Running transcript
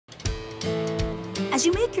As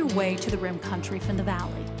you make your way to the Rim Country from the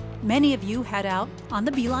valley, many of you head out on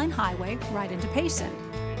the Beeline Highway right into Payson.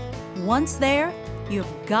 Once there, you've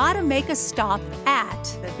got to make a stop at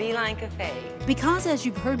the Beeline Cafe. Because as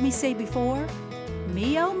you've heard me say before,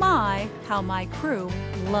 me oh my, how my crew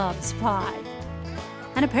loves pie.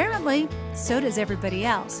 And apparently, so does everybody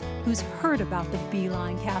else who's heard about the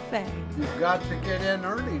Beeline Cafe. You've got to get in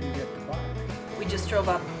early to get the pie. We just drove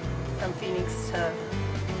up from Phoenix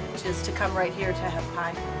to come right here to have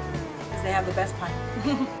pie, because they have the best pie.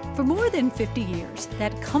 For more than 50 years,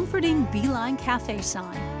 that comforting Beeline Cafe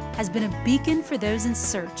sign has been a beacon for those in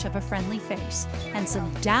search of a friendly face and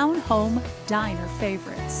some down-home diner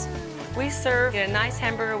favorites. We serve a nice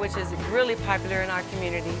hamburger, which is really popular in our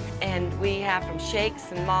community, and we have from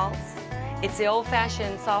shakes and malts. It's the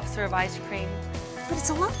old-fashioned soft-serve ice cream. But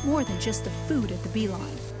it's a lot more than just the food at the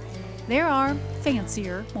Beeline. There are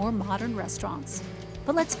fancier, more modern restaurants.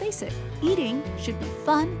 But let's face it, eating should be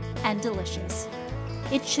fun and delicious.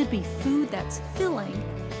 It should be food that's filling,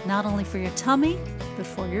 not only for your tummy, but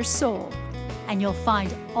for your soul. And you'll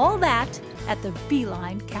find all that at the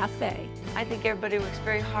Beeline Cafe. I think everybody works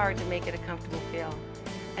very hard to make it a comfortable feel.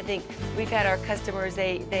 I think we've had our customers,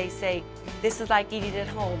 they say, this is like eating at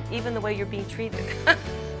home, even the way you're being treated.